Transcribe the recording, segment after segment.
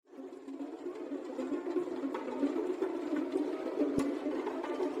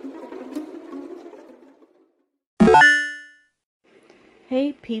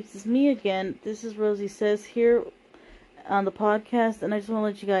Hey peeps, it's me again. This is Rosie Says here on the podcast, and I just want to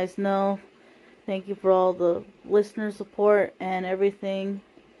let you guys know thank you for all the listener support and everything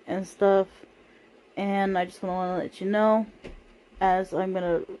and stuff. And I just want to let you know, as I'm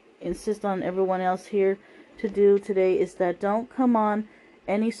going to insist on everyone else here to do today, is that don't come on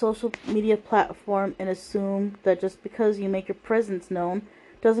any social media platform and assume that just because you make your presence known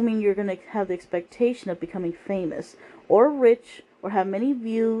doesn't mean you're going to have the expectation of becoming famous or rich or have many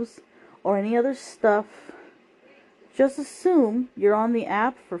views or any other stuff. Just assume you're on the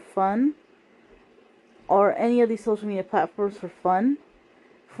app for fun, or any of these social media platforms for fun,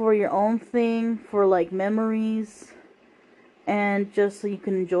 for your own thing, for like memories, and just so you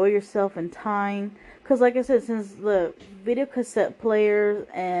can enjoy yourself in time. Because like I said, since the video cassette players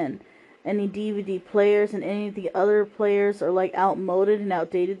and any DVD players and any of the other players are like outmoded and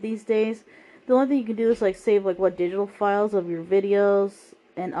outdated these days, the only thing you can do is like save like digital files of your videos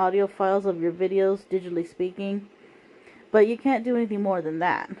and audio files of your videos, digitally speaking. But you can't do anything more than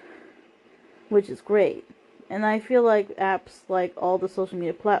that, which is great. And I feel like apps like all the social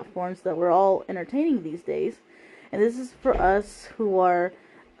media platforms that we're all entertaining these days, and this is for us who are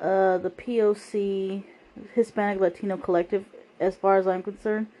the POC, Hispanic Latino collective, as far as I'm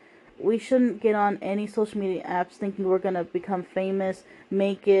concerned, we shouldn't get on any social media apps thinking we're going to become famous,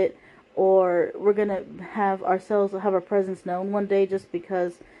 make it, or we're going to have our presence known one day just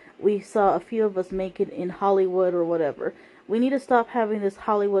because we saw a few of us make it in Hollywood or whatever. We need to stop having this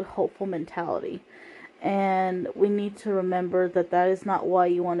Hollywood hopeful mentality. And we need to remember that that is not why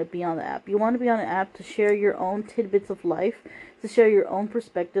you want to be on the app. You want to be on the app to share your own tidbits of life, to share your own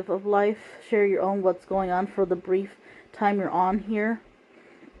perspective of life, share your own what's going on for the brief time you're on here,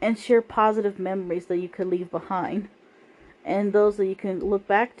 and share positive memories that you could leave behind. And those that you can look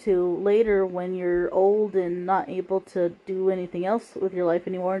back to later when you're old and not able to do anything else with your life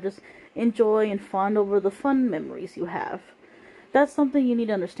anymore, and just enjoy and fawn over the fun memories you have. That's something you need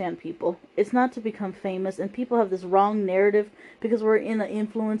to understand, people. It's not to become famous, and people have this wrong narrative because we're in an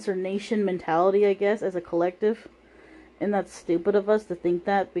influencer nation mentality, I guess, as a collective. And that's stupid of us to think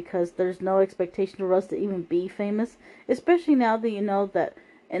that, because there's no expectation for us to even be famous. Especially now that you know that,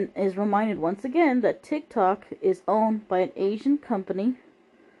 and is reminded once again, that TikTok is owned by an Asian company,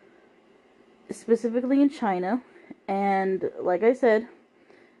 specifically in China. And like I said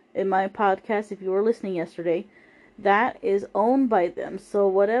in my podcast, if you were listening yesterday, that is owned by them. So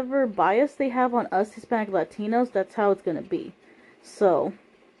whatever bias they have on us Hispanic Latinos, that's how it's going to be. So,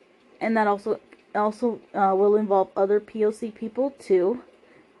 and that also will involve other POC people too,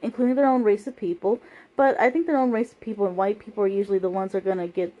 including their own race of people. But I think their own race of people and white people are usually the ones that are going to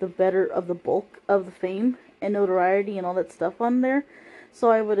get the better of the bulk of the fame and notoriety and all that stuff on there.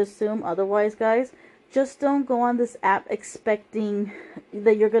 So I would assume otherwise, guys. Just don't go on this app expecting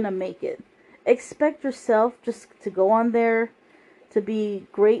that you're going to make it. Expect yourself just to go on there, to be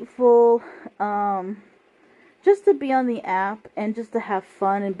grateful, just to be on the app and just to have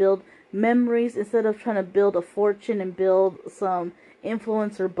fun and build memories instead of trying to build a fortune and build some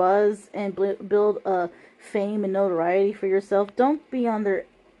influencer buzz and build a fame and notoriety for yourself. Don't be on there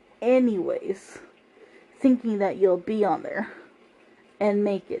anyways thinking that you'll be on there and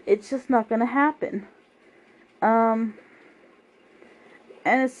make it. It's just not going to happen. And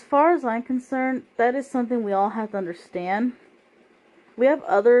as far as I'm concerned, that is something we all have to understand. We have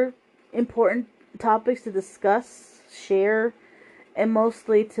other important topics to discuss, share, and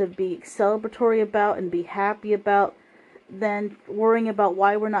mostly to be celebratory about and be happy about than worrying about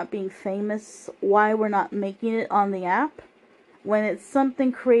why we're not being famous, why we're not making it on the app, when it's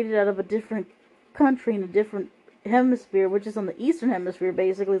something created out of a different country in a different hemisphere, which is on the eastern hemisphere,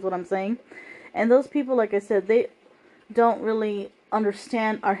 basically, is what I'm saying. And those people, like I said, they don't really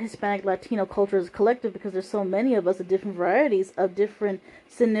understand our Hispanic Latino culture as a collective, because there's so many of us of different varieties of different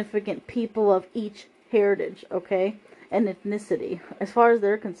significant people of each heritage, okay, and ethnicity. As far as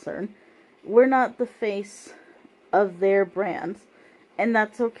they're concerned, we're not the face of their brands, and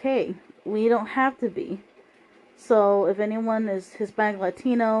that's okay. We don't have to be. So if anyone is Hispanic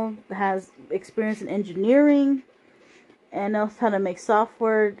Latino, has experience in engineering, and knows how to make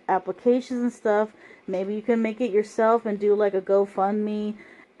software applications and stuff, maybe you can make it yourself and do like a GoFundMe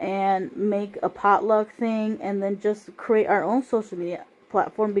and make a potluck thing and then just create our own social media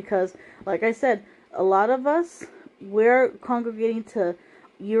platform. Because like I said, a lot of us, we're congregating to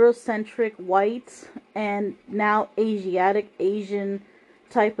Eurocentric whites and now Asian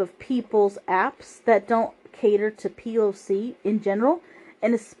type of people's apps that don't cater to POC in general,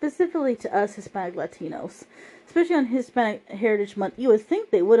 and specifically to us Hispanic Latinos. Especially on Hispanic Heritage Month, you would think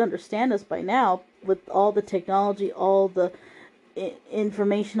they would understand us by now with all the technology, all the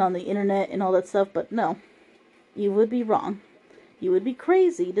information on the internet and all that stuff, but no, you would be wrong. You would be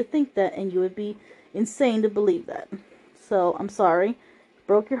crazy to think that, and you would be insane to believe that. So, I'm sorry.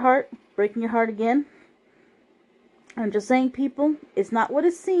 Broke your heart. Breaking your heart again. I'm just saying, people, it's not what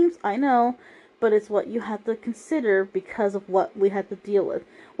it seems, I know, but it's what you have to consider because of what we have to deal with.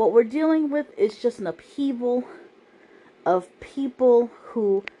 What we're dealing with is just an upheaval of people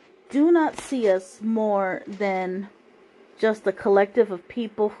who do not see us more than just a collective of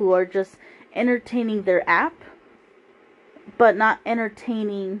people who are just entertaining their app, but not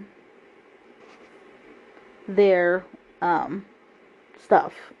entertaining their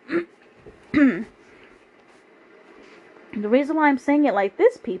stuff. The reason why I'm saying it like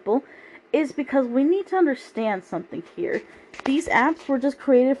this, people, is because we need to understand something here. These apps were just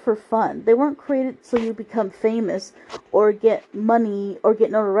created for fun. They weren't created so you become famous or get money or get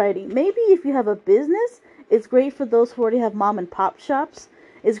notoriety. Maybe if you have a business, it's great for those who already have mom and pop shops.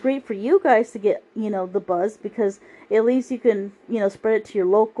 It's great for you guys to get, the buzz, because at least you can, spread it to your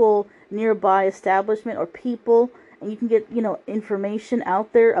local nearby establishment or people, and you can get, information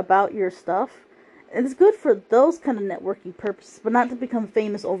out there about your stuff. And it's good for those kind of networking purposes, but not to become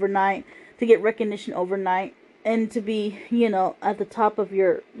famous overnight, to get recognition overnight, and to be, at the top of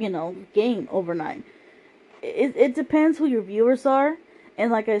your, game overnight. It depends who your viewers are.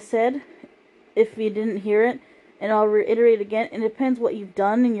 And like I said, if you didn't hear it, and I'll reiterate again, it depends what you've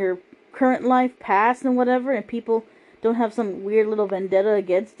done in your current life, past, and whatever, and people don't have some weird little vendetta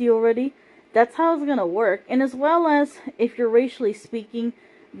against you already. That's how it's going to work. And as well as, if you're racially speaking,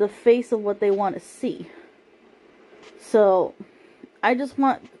 the face of what they want to see. So, I just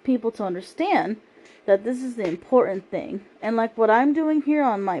want people to understand that this is the important thing. And like what I'm doing here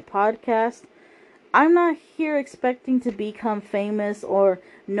on my podcast, I'm not here expecting to become famous or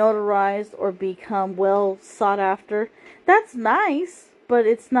notarized or become well sought after. That's nice, but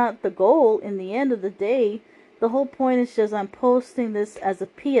it's not the goal in the end of the day. The whole point is just I'm posting this as a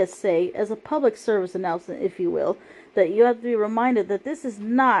PSA, as a public service announcement, if you will, that you have to be reminded that this is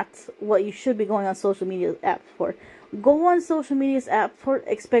not what you should be going on social media apps for. Go on social media apps for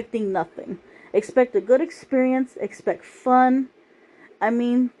expecting nothing. Expect a good experience, expect fun. I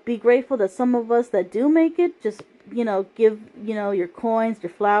mean, be grateful that some of us that do make it, just, give, your coins,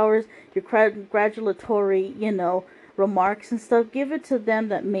 your flowers, your congratulatory, remarks and stuff. Give it to them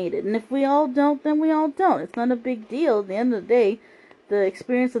that made it. And if we all don't, then we all don't. It's not a big deal. At the end of the day, the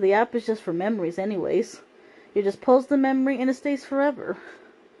experience of the app is just for memories anyways. You just post the memory and it stays forever.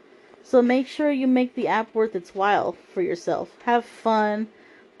 So make sure you make the app worth its while for yourself. Have fun.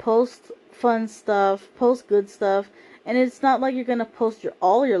 Post fun stuff. Post good stuff. And it's not like you're going to post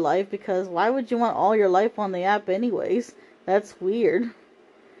all your life, because why would you want all your life on the app anyways? That's weird.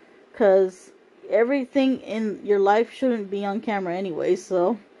 Because everything in your life shouldn't be on camera anyway.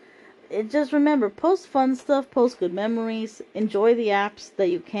 So just remember, post fun stuff, post good memories, enjoy the apps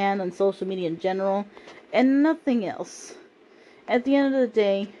that you can on social media in general, and nothing else. At the end of the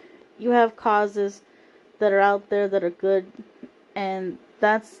day, you have causes that are out there that are good, and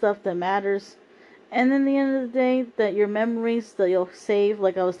that's stuff that matters. And then at the end of the day, that your memories that you'll save,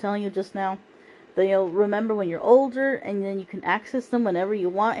 like I was telling you just now, that you'll remember when you're older, and then you can access them whenever you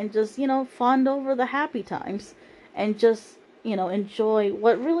want, and just, fond over the happy times, and just, enjoy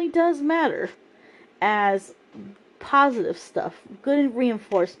what really does matter as positive stuff, good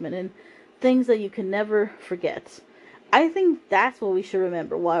reinforcement, and things that you can never forget. I think that's what we should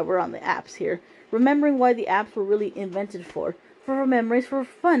remember while we're on the apps here. Remembering why the apps were really invented for memories, for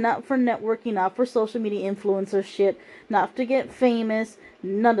fun, not for networking, not for social media influencer shit, not to get famous,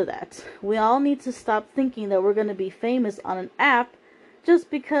 none of that. We all need to stop thinking that we're going to be famous on an app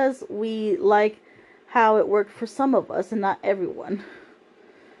just because we like how it worked for some of us and not everyone.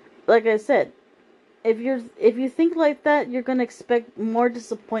 Like I said, if you think like that, you're going to expect more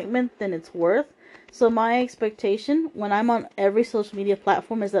disappointment than it's worth. So my expectation when I'm on every social media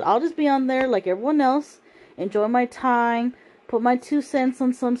platform is that I'll just be on there like everyone else, enjoy my time, put my 2 cents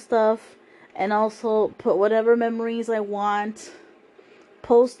on some stuff, and also put whatever memories I want,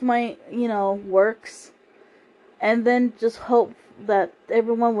 post my, works, and then just hope that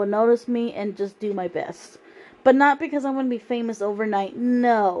everyone will notice me and just do my best. But not because I'm going to be famous overnight.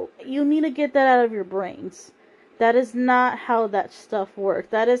 No, you need to get that out of your brains. That is not how that stuff works.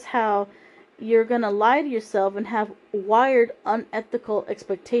 That is how you're going to lie to yourself and have wired, unethical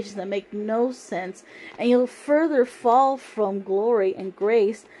expectations that make no sense. And you'll further fall from glory and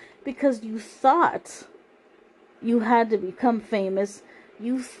grace because you thought you had to become famous.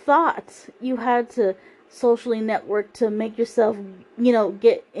 You thought you had to socially network to make yourself,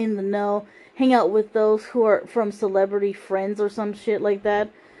 get in the know, hang out with those who are from celebrity friends or some shit like that.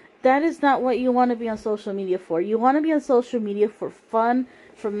 That is not what you want to be on social media for. You want to be on social media for fun,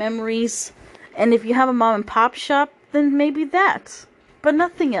 for memories, and if you have a mom and pop shop, then maybe that, but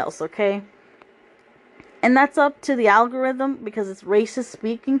nothing else, okay? And that's up to the algorithm, because it's racist.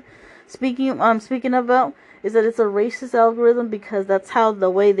 Speaking about is that it's a racist algorithm, because that's how the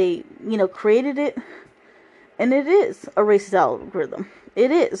way they created it, and it is a racist algorithm.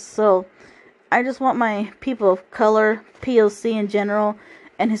 It is. So I just want my people of color, POC in general,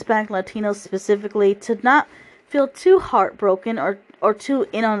 and Hispanic Latinos specifically, to not feel too heartbroken or too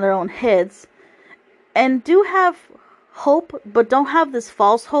in on their own heads, and do have hope, but don't have this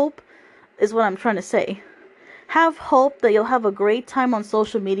false hope, is what I'm trying to say. Have hope that you'll have a great time on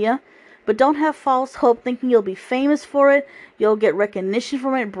social media, but don't have false hope thinking you'll be famous for it, you'll get recognition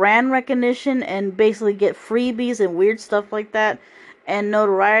from it, brand recognition, and basically get freebies and weird stuff like that, and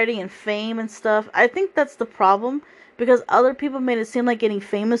notoriety and fame and stuff. I think that's the problem, because other people made it seem like getting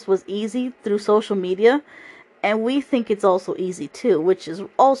famous was easy through social media, and we think it's also easy too, which is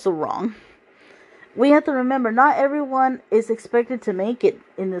also wrong. We have to remember, not everyone is expected to make it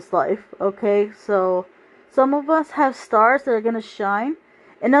in this life, okay? So some of us have stars that are going to shine,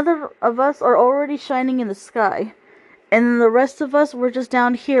 and other of us are already shining in the sky. And then the rest of us, we're just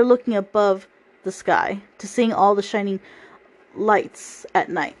down here looking above the sky to seeing all the shining lights at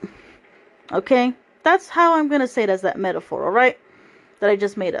night. Okay? That's how I'm going to say it as that metaphor, alright? That I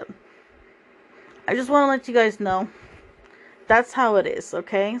just made up. I just want to let you guys know that's how it is,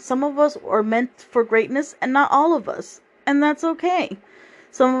 okay? Some of us are meant for greatness, and not all of us. And that's okay.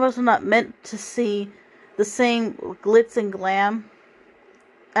 Some of us are not meant to see the same glitz and glam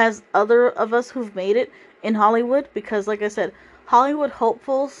as other of us who've made it in Hollywood, because like I said, Hollywood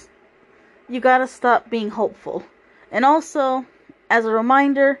hopefuls, you gotta stop being hopeful. And also, as a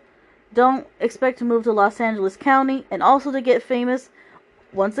reminder, don't expect to move to Los Angeles County and also to get famous.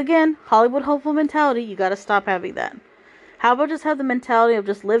 Once again, Hollywood hopeful mentality, you gotta stop having that. How about just have the mentality of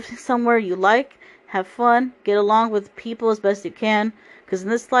just live somewhere you like, have fun, get along with people as best you can, because in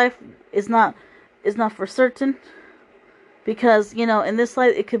this life is not for certain. Because, in this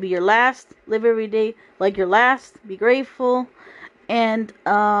life, it could be your last. Live every day like your last. Be grateful. And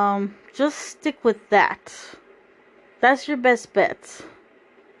just stick with that. That's your best bet.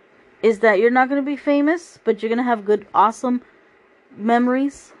 Is that you're not going to be famous, but you're going to have good, awesome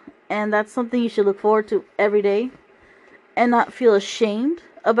memories. And that's something you should look forward to every day. And not feel ashamed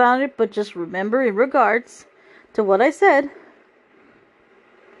about it, but just remember, in regards to what I said,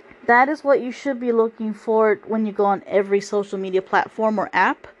 that is what you should be looking for when you go on every social media platform or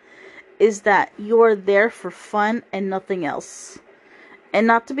app, is that you are there for fun and nothing else. And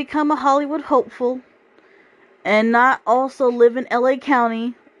not to become a Hollywood hopeful, and not also live in L.A.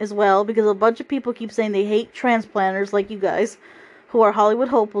 County as well, because a bunch of people keep saying they hate transplanters like you guys, who are Hollywood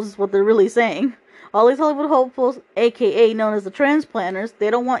hopefuls, is what they're really saying. All these Hollywood hopefuls, aka known as the transplanters, they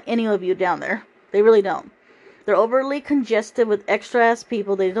don't want any of you down there. They really don't. They're overly congested with extra ass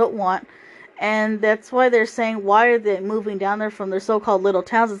people they don't want. And that's why they're saying, why are they moving down there from their so-called little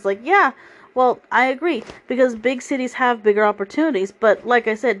towns? It's like, yeah, well, I agree. Because big cities have bigger opportunities. But like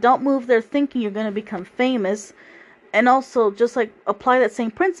I said, don't move there thinking you're going to become famous. And also, just like, apply that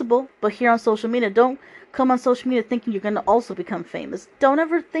same principle, but here on social media. Don't come on social media thinking you're going to also become famous. Don't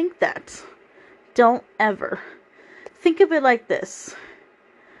ever think that. Don't ever. Think of it like this.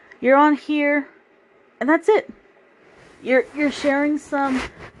 You're on here, and that's it. You're sharing some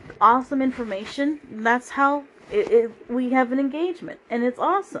awesome information. That's how we have an engagement, and it's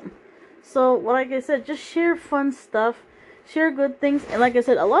awesome. So, like I said, just share fun stuff, share good things, and like I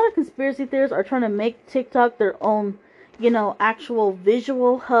said, a lot of conspiracy theorists are trying to make TikTok their own, actual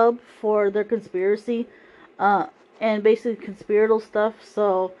visual hub for their conspiracy, and basically conspiratorial stuff.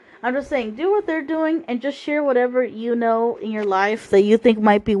 So I'm just saying, do what they're doing and just share whatever you know in your life that you think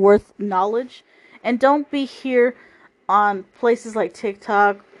might be worth knowledge. And don't be here on places like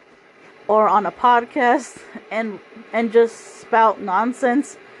TikTok or on a podcast and just spout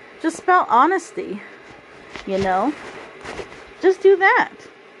nonsense. Just spout honesty, Just do that.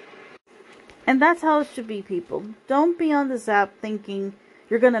 And that's how it should be, people. Don't be on this app thinking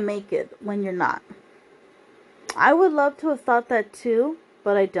you're going to make it when you're not. I would love to have thought that too,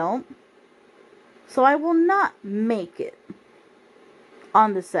 but I don't. So I will not make it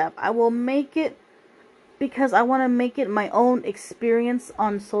on this app. I will make it because I want to make it my own experience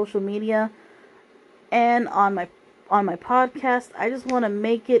on social media and on my podcast. I just want to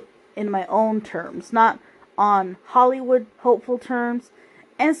make it in my own terms, not on Hollywood hopeful terms,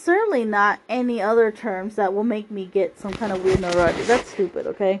 And certainly not any other terms that will make me get some kind of weird notoriety. That's stupid,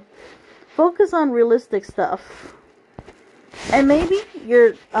 okay? Focus on realistic stuff. And maybe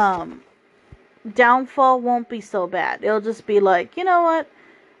your downfall won't be so bad. It'll just be like, you know what?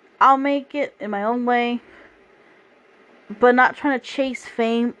 I'll make it in my own way. But not trying to chase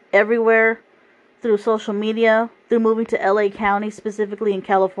fame everywhere through social media, through moving to L.A. County, specifically in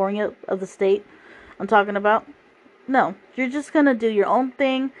California of the state I'm talking about. No, you're just going to do your own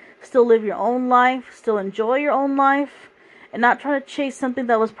thing, still live your own life, still enjoy your own life, and not try to chase something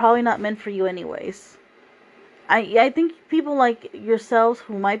that was probably not meant for you anyways. I think people like yourselves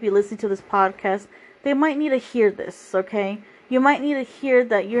who might be listening to this podcast, they might need to hear this, okay? You might need to hear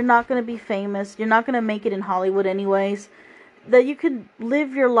that you're not going to be famous, you're not going to make it in Hollywood anyways, that you can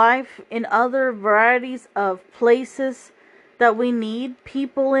live your life in other varieties of places that we need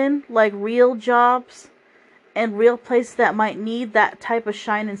people in, like real jobs and real places that might need that type of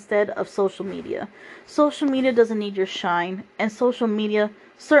shine instead of social media. Social media doesn't need your shine, and social media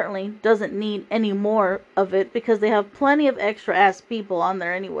certainly doesn't need any more of it because they have plenty of extra ass people on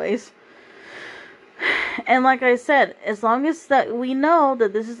there anyways. And like I said, as long as that we know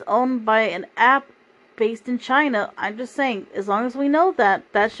that this is owned by an app based in China, I'm just saying, as long as we know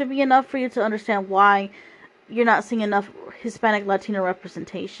that, that should be enough for you to understand why you're not seeing enough Hispanic Latino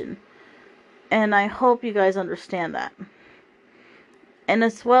representation. And I hope you guys understand that. And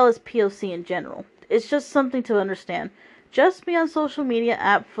as well as POC in general. It's just something to understand. Just be on social media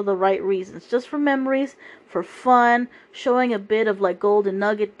app for the right reasons. Just for memories, for fun, showing a bit of like golden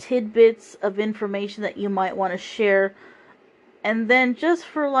nugget tidbits of information that you might want to share. And then just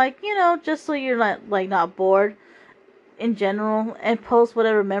for like, you know, just so you're not bored in general. And post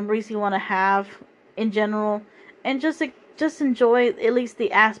whatever memories you want to have in general. And just enjoy at least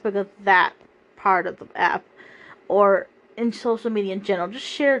the aspect of that part of the app. Or in social media in general. Just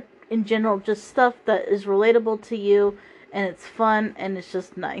share in general just stuff that is relatable to you. And it's fun and it's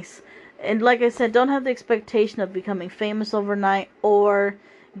just nice. And like I said, don't have the expectation of becoming famous overnight or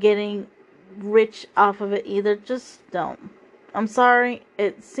getting rich off of it either. Just don't. I'm sorry.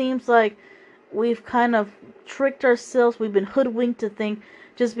 It seems like we've kind of tricked ourselves. We've been hoodwinked to think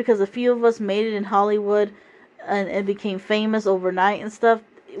just because a few of us made it in Hollywood and became famous overnight and stuff,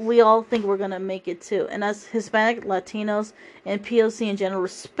 we all think we're going to make it too. And as Hispanic, Latinos, and POC in general,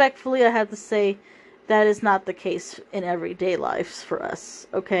 respectfully, I have to say that is not the case in everyday lives for us,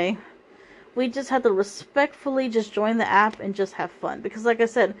 okay? We just have to respectfully just join the app and just have fun. Because like I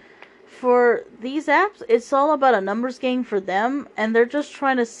said, for these apps, it's all about a numbers game for them. And they're just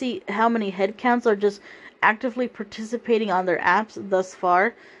trying to see how many head counts are just actively participating on their apps thus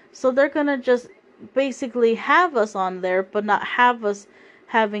far. So they're going to just basically have us on there, but not have us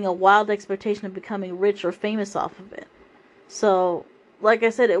having a wild expectation of becoming rich or famous off of it. So, like I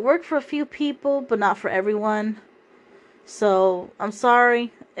said, it worked for a few people, but not for everyone. So, I'm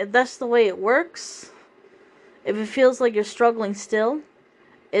sorry. If that's the way it works, if it feels like you're struggling still,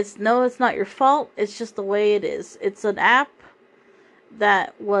 it's not your fault. It's just the way it is. It's an app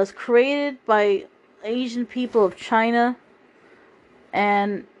that was created by Asian people of China.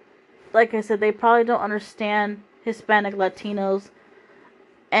 And, like I said, they probably don't understand Hispanic Latinos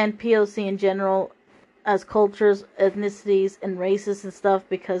and POC in general as cultures, ethnicities, and races and stuff,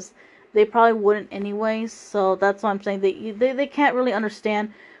 because they probably wouldn't anyways. So that's why I'm saying they can't really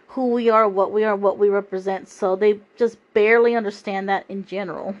understand who we are, what we represent. So they just barely understand that in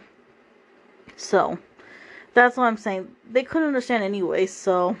general. So that's what I'm saying. They couldn't understand anyway.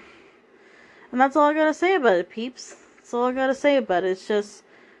 So, and that's all I gotta say about it, peeps. That's all I gotta say about it. It's just,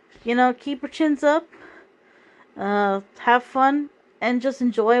 you know, keep your chins up, have fun, and just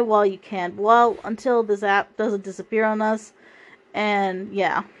enjoy while you can. Well, until this app doesn't disappear on us. And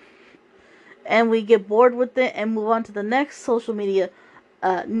yeah. And we get bored with it and move on to the next social media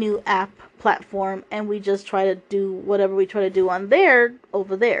new app platform. And we just try to do whatever we try to do on there,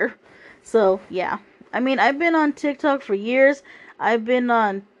 over there. So, yeah. I mean, I've been on TikTok for years. I've been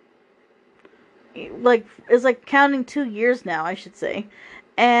on, it's like counting 2 years now, I should say.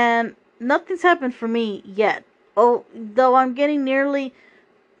 And nothing's happened for me yet. Oh, though I'm getting nearly,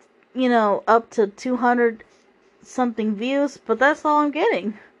 you know, up to 200 something views, but that's all I'm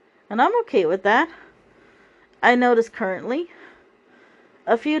getting. And I'm okay with that. I noticed currently.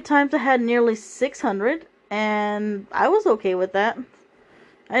 A few times I had nearly 600, and I was okay with that.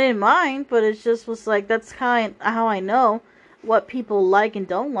 I didn't mind, but it just was like, that's how I know what people like and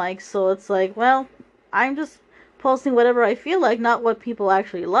don't like. So it's like, well, I'm just posting whatever I feel like, not what people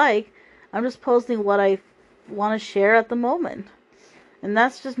actually like. I'm just posting what I want to share at the moment. And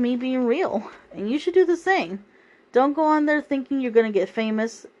that's just me being real. And you should do the same. Don't go on there thinking you're going to get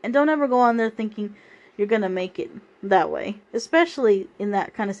famous, and don't ever go on there thinking you're going to make it that way, especially in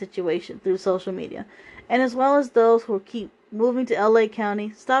that kind of situation through social media. And as well as those who keep moving to L.A.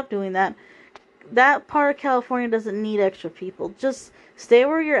 County, stop doing that. That part of California doesn't need extra people. Just stay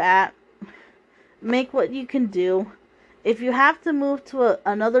where you're at. Make what you can do. If you have to move to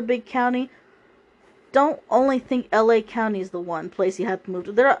another big county, don't only think L.A. County is the one place you have to move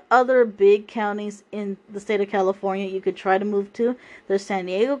to. There are other big counties in the state of California you could try to move to. There's San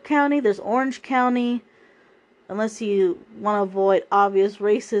Diego County, there's Orange County, unless you want to avoid obvious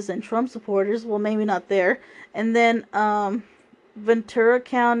racist and Trump supporters. Well, maybe not there. And then Ventura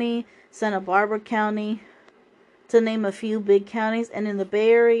County, Santa Barbara County, to name a few big counties. And in the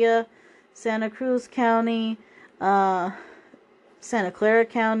Bay Area, Santa Cruz County, Santa Clara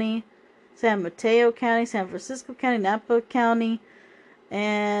County, San Mateo County, San Francisco County, Napa County,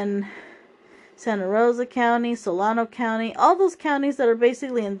 and Santa Rosa County, Solano County, all those counties that are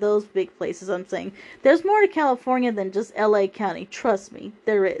basically in those big places. I'm saying there's more to California than just LA County. Trust me,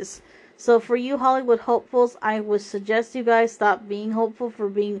 there is. So for you Hollywood hopefuls, I would suggest you guys stop being hopeful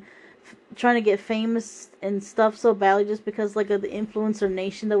for trying to get famous and stuff so badly just because like of the influencer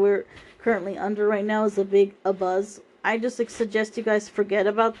nation that we're currently under right now is a buzz. I just suggest you guys forget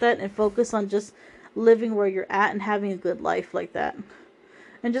about that and focus on just living where you're at and having a good life like that.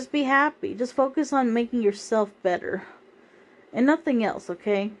 And just be happy. Just focus on making yourself better. And nothing else,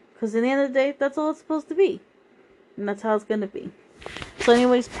 okay? Because in the end of the day, that's all it's supposed to be. And that's how it's going to be. So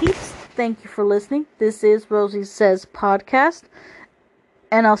anyways, peeps, thank you for listening. This is Rosie Says Podcast.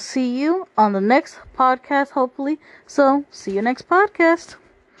 And I'll see you on the next podcast, hopefully. So, see you next podcast.